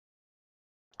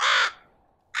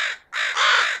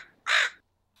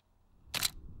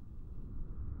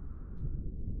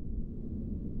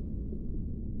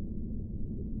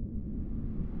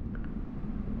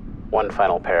One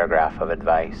final paragraph of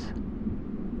advice.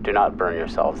 Do not burn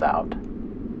yourselves out.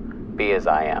 Be as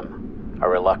I am, a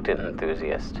reluctant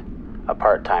enthusiast, a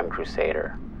part-time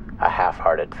crusader, a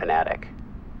half-hearted fanatic.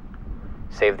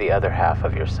 Save the other half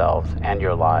of yourselves and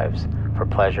your lives for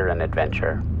pleasure and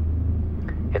adventure.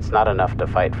 It's not enough to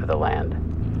fight for the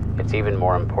land. It's even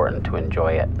more important to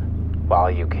enjoy it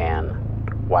while you can,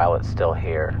 while it's still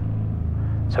here.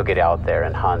 So get out there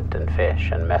and hunt and fish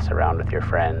and mess around with your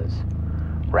friends.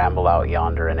 Ramble out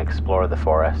yonder and explore the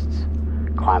forests.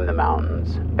 Climb the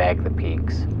mountains, bag the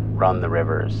peaks, run the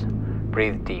rivers.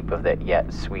 Breathe deep of that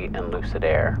yet sweet and lucid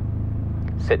air.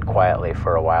 Sit quietly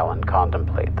for a while and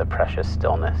contemplate the precious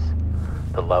stillness,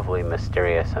 the lovely,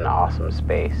 mysterious, and awesome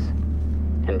space.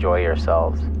 Enjoy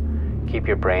yourselves. Keep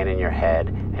your brain in your head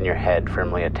and your head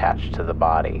firmly attached to the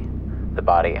body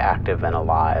active and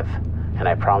alive. And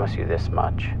I promise you this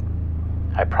much.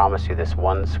 I promise you this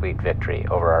one sweet victory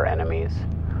over our enemies,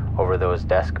 over those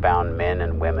desk-bound men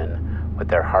and women with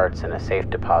their hearts in a safe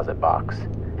deposit box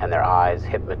and their eyes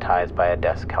hypnotized by a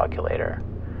desk calculator.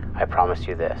 I promise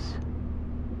you this.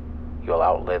 You'll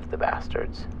outlive the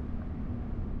bastards.